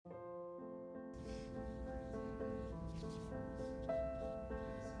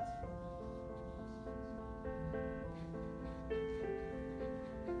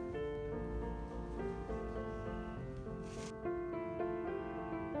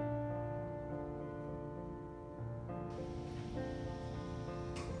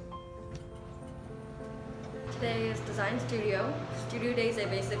Today is design studio. Studio days, I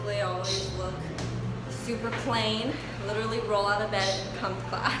basically always look super plain, literally roll out of bed and come to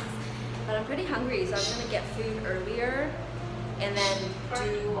class. But I'm pretty hungry, so I'm gonna get food earlier and then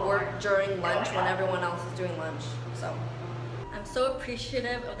do work during lunch when everyone else is doing lunch. So I'm so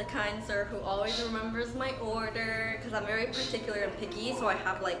appreciative of the kind sir who always remembers my order because I'm very particular and picky, so I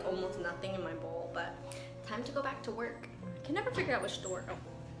have like almost nothing in my bowl. But time to go back to work. I can never figure out which door. Oh.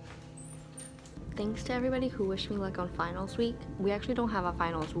 Thanks to everybody who wished me luck on finals week. We actually don't have a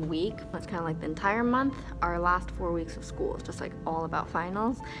finals week. It's kind of like the entire month. Our last 4 weeks of school is just like all about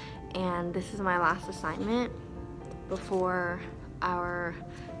finals. And this is my last assignment before our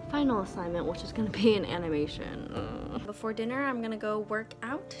final assignment, which is gonna be an animation. Before dinner, I'm gonna go work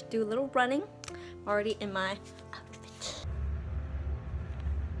out, do a little running. I'm already in my outfit.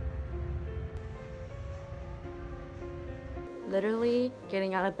 Literally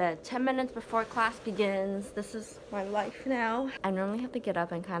getting out of bed 10 minutes before class begins. This is my life now. I normally have to get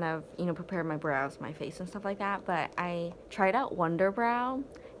up and kind of, you know, prepare my brows, my face and stuff like that, but I tried out Wonder Brow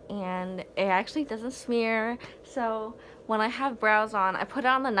and it actually doesn't smear. So when I have brows on, I put it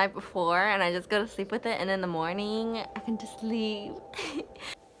on the night before and I just go to sleep with it, and in the morning I can just leave.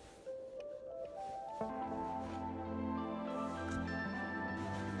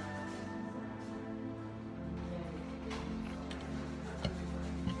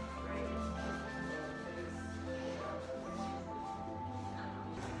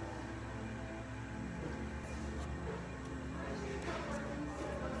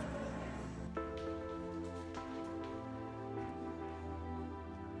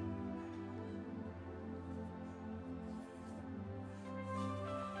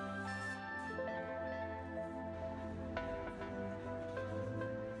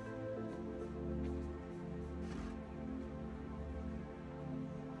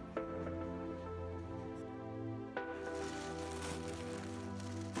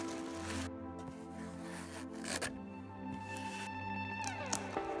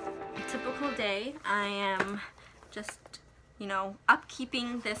 Typical day. I am just, you know,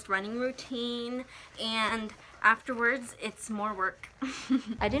 upkeeping this running routine, and afterwards it's more work.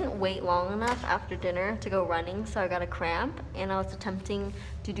 I didn't wait long enough after dinner to go running, so I got a cramp, and I was attempting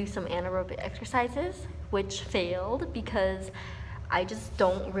to do some anaerobic exercises, which failed because I just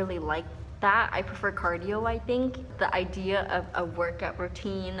don't really like that. I prefer cardio, I think. The idea of a workout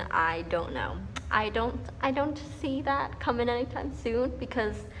routine, I don't know. I don't see that coming anytime soon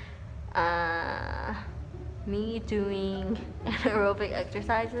because me doing aerobic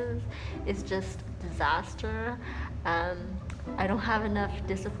exercises is just disaster. I don't have enough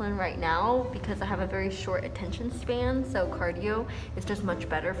discipline right now because I have a very short attention span, so cardio is just much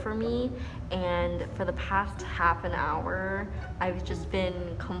better for me. And for the past half an hour, I've just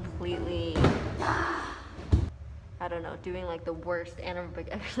been completely, I don't know, doing like the worst anaerobic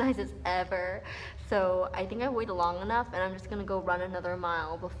exercises ever. So I think I waited long enough, and I'm just gonna go run another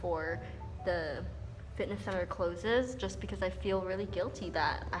mile before the fitness center closes, just because I feel really guilty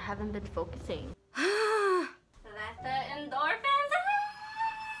that I haven't been focusing. Let the endorphins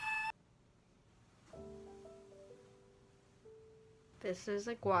out! This is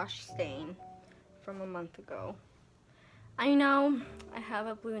a gouache stain from a month ago. I know, I have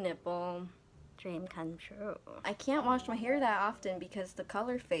a blue nipple. Dream come true. I can't wash my hair that often because the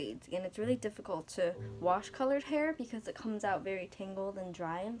color fades, and it's really difficult to wash colored hair because it comes out very tangled and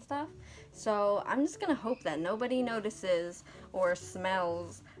dry and stuff. So I'm just gonna hope that nobody notices or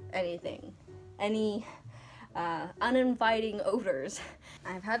smells anything, any uninviting odors.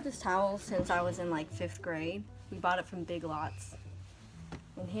 I've had this towel since I was in like 5th grade. We bought it from Big Lots,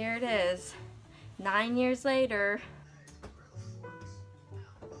 and here it is 9 years later.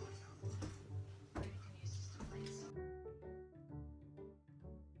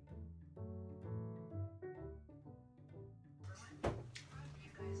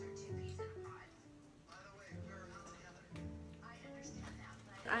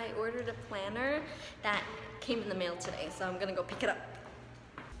 I ordered a planner that came in the mail today, so I'm gonna go pick it up.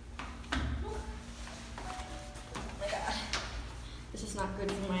 Oh my god. This is not good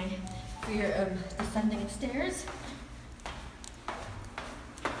for my fear of descending stairs.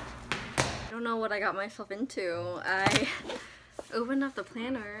 I don't know what I got myself into. I opened up the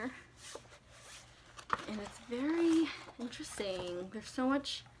planner and it's very interesting. There's so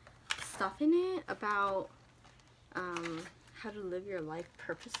much stuff in it about how to live your life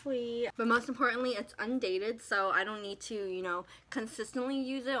purposefully. But most importantly, it's undated, so I don't need to, you know, consistently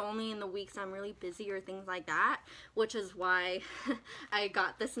use it, only in the weeks I'm really busy or things like that, which is why I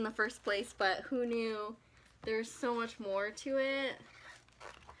got this in the first place. But who knew there's so much more to it.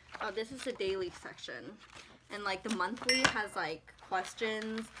 Oh, this is the daily section. And like the monthly has like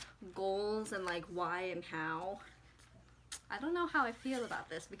questions, goals, and like why and how. I don't know how I feel about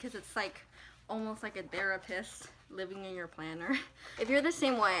this because it's like almost like a therapist living in your planner. If you're the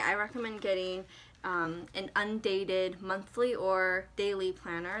same way, I recommend getting an undated monthly or daily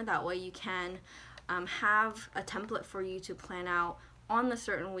planner. That way you can have a template for you to plan out on the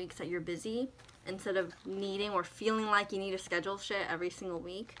certain weeks that you're busy instead of needing or feeling like you need to schedule shit every single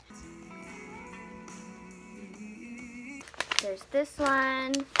week. There's this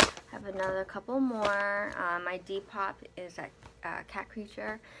one. I have another couple more. My Depop is at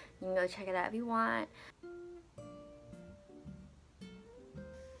CatCreature. You can go check it out if you want.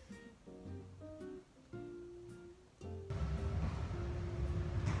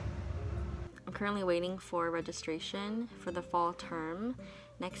 I'm currently waiting for registration for the fall term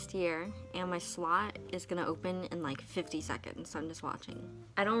next year, and my slot is gonna open in like 50 seconds, so I'm just watching.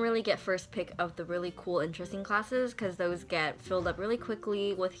 I don't really get first pick of the really cool, interesting classes because those get filled up really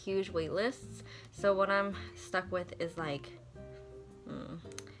quickly with huge wait lists. So what I'm stuck with is like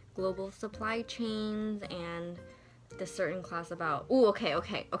global supply chains and this certain class about, ooh, okay.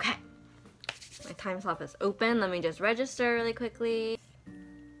 My time slot is open. Let me just register really quickly.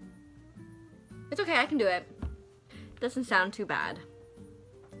 It's okay, I can do it. Doesn't sound too bad.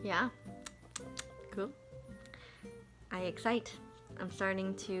 Yeah, cool. I'm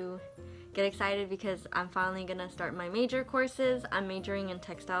starting to get excited because I'm finally gonna start my major courses. I'm majoring in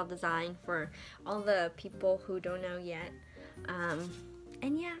textile design for all the people who don't know yet.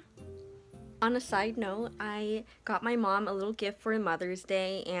 And yeah. On a side note, I got my mom a little gift for Mother's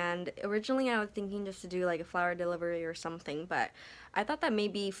Day, and originally I was thinking just to do like a flower delivery or something, but I thought that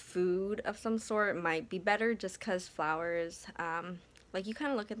maybe food of some sort might be better just because flowers, like you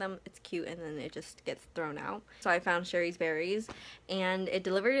kind of look at them, it's cute, and then it just gets thrown out. So I found Sherry's Berries, and it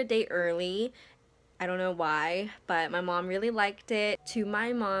delivered a day early. I don't know why, but my mom really liked it. To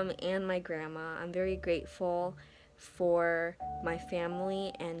my mom and my grandma, I'm very grateful for my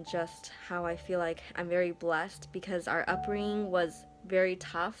family and just how I feel like I'm very blessed because our upbringing was very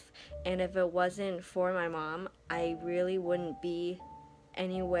tough, and if it wasn't for my mom, I really wouldn't be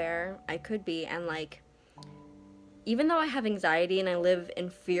anywhere I could be. And like, even though I have anxiety and I live in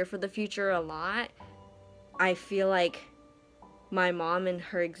fear for the future a lot, I feel like my mom and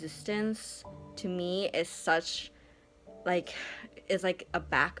her existence to me is such like, is like a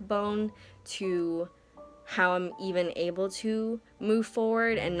backbone to how I'm even able to move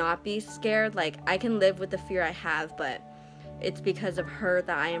forward and not be scared. Like, I can live with the fear I have, but it's because of her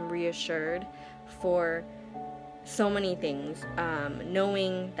that I am reassured for so many things.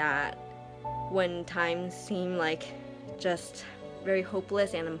 Knowing that when times seem like just very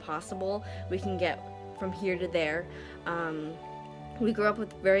hopeless and impossible, we can get from here to there. We grew up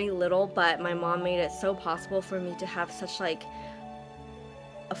with very little, but my mom made it so possible for me to have such like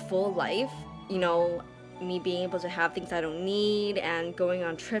a full life, you know, me being able to have things I don't need and going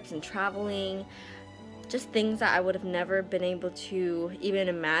on trips and traveling, just things that I would have never been able to even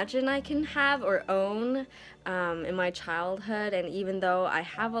imagine I can have or own in my childhood. And even though I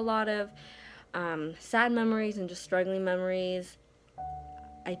have a lot of sad memories and just struggling memories,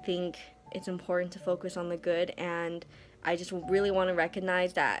 I think it's important to focus on the good, and I just really want to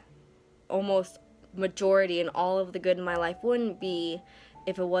recognize that almost majority and all of the good in my life wouldn't be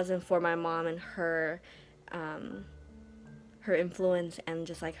if it wasn't for my mom and her influence and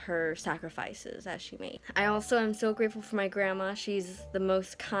just like her sacrifices that she made. I also am so grateful for my grandma. She's the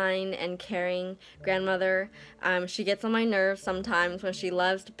most kind and caring grandmother. She gets on my nerves sometimes when she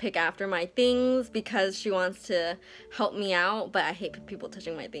loves to pick after my things because she wants to help me out, but I hate people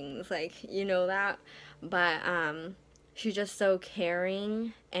touching my things, like, you know that. But she's just so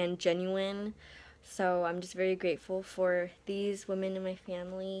caring and genuine. So I'm just very grateful for these women in my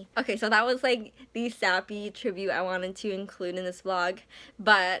family. Okay, so that was like the sappy tribute I wanted to include in this vlog.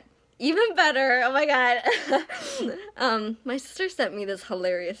 But even better, oh my god, my sister sent me this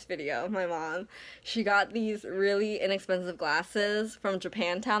hilarious video, my mom. She got these really inexpensive glasses from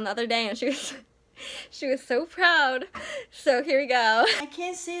Japantown the other day, and she was so proud. So here we go. I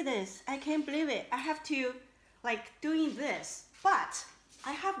can't see this. I can't believe it. I have to like doing this, but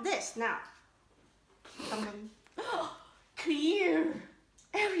I have this now. Clear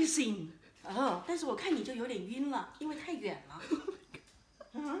everything. 但是我看你就有点晕了，因为太远了。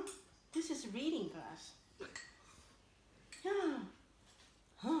This is reading glass. Yeah.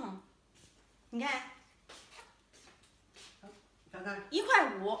 你看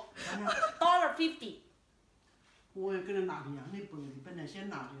，1.5 $1.50。我也跟着拿的呀，你本来先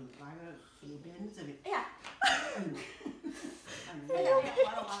拿的，拿个河边这里。哎呀！完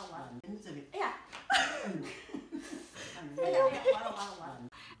了！这里。哎呀！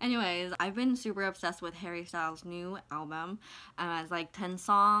 Anyways, I've been super obsessed with Harry Styles' new album. It has like 10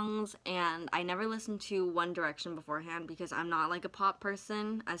 songs, and I never listened to One Direction beforehand because I'm not like a pop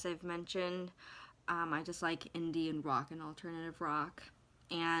person, as I've mentioned. I just like indie and rock and alternative rock.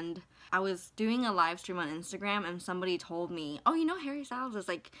 And I was doing a live stream on Instagram, and somebody told me, oh, you know Harry Styles is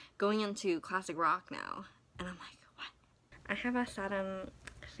like going into classic rock now. And I'm like, what? I have a sudden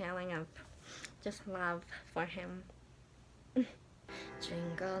feeling of just love for him.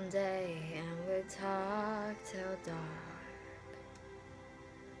 Drink all day and we talk till dark.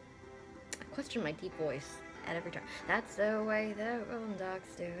 I question my deep voice at every turn. That's the way the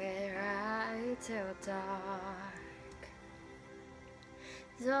Boondocks do it, right till dark.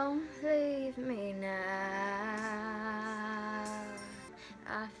 Don't leave me now.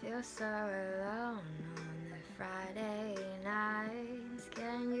 I feel so alone on the Friday nights.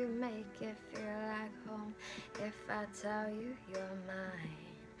 Can you make it feel like home if I tell you you're mine?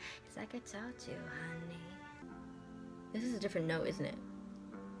 It's like I told you, honey. This is a different note, isn't it?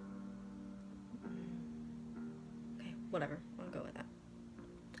 Okay, whatever. I'll go with that.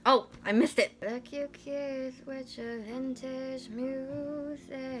 Oh, I missed it. Look, you kids with your vintage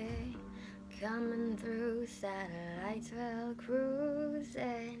music, coming through satellites while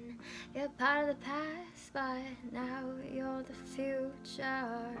cruising. You're part of the past, but now you're the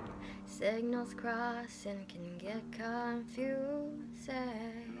future. Signals crossing can get confusing.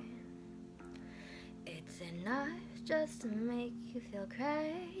 It's enough just to make you feel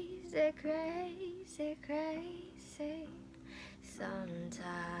crazy, crazy, crazy.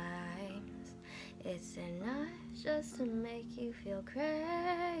 Sometimes it's enough just to make you feel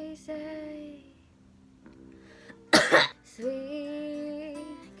crazy. Sweet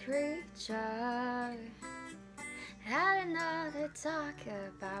creature, had another talk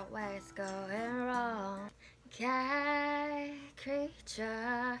about what's going wrong.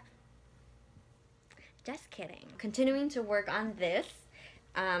 CatCreature. Just kidding. Continuing to work on this.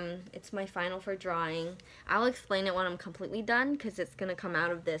 It's my final for drawing. I'll explain it when I'm completely done because it's gonna come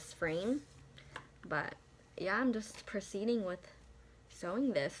out of this frame. But yeah, I'm just proceeding with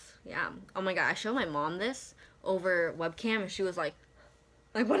sewing this. Yeah. Oh my god, I showed my mom this over webcam and she was like,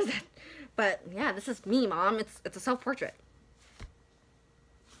 what is that? But yeah, this is me, Mom. It's a self-portrait.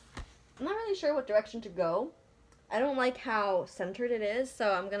 I'm not really sure what direction to go. I don't like how centered it is,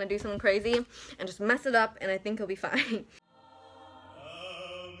 so I'm gonna do something crazy and just mess it up, and I think it'll be fine.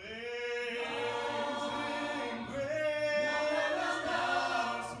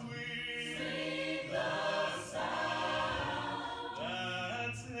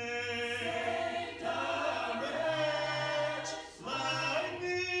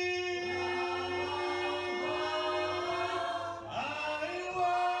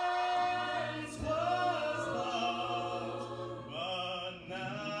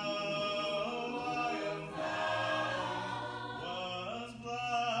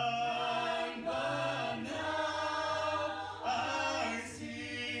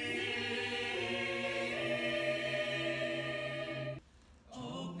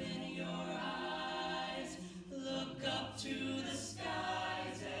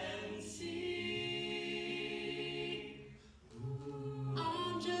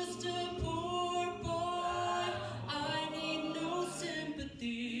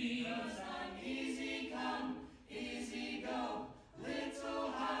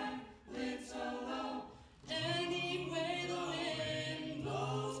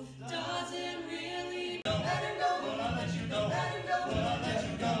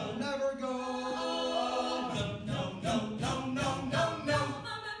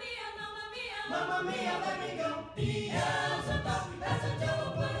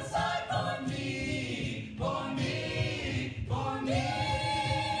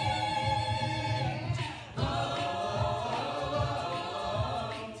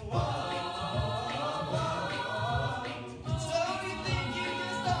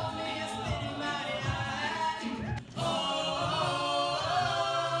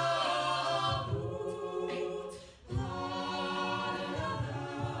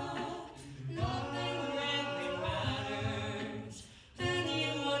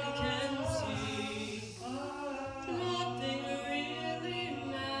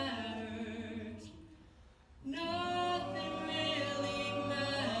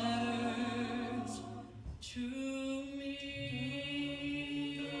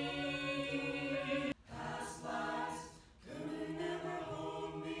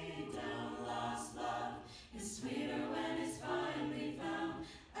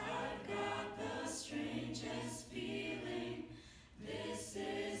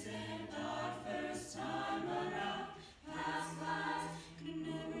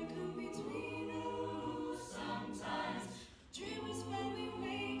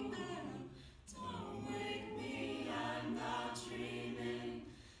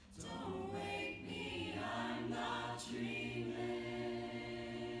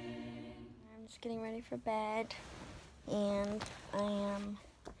 getting ready for bed, and I am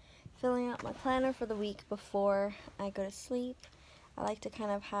filling out my planner for the week before I go to sleep. I like to kind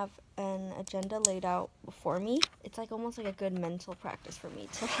of have an agenda laid out before me. It's like almost like a good mental practice for me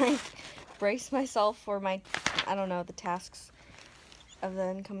to like brace myself for my, I don't know, the tasks of the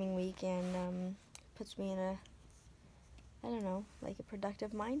incoming week, and puts me in a, I don't know, like a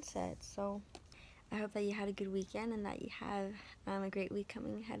productive mindset. So I hope that you had a good weekend and that you have a great week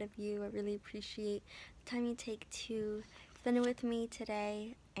coming ahead of you. I really appreciate the time you take to spend it with me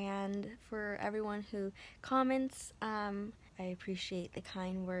today, and for everyone who comments, I appreciate the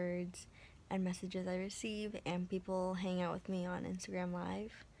kind words and messages I receive, and people hang out with me on Instagram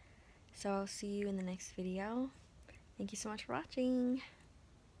Live. So I'll see you in the next video. Thank you so much for watching.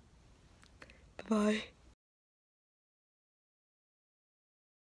 Bye-bye.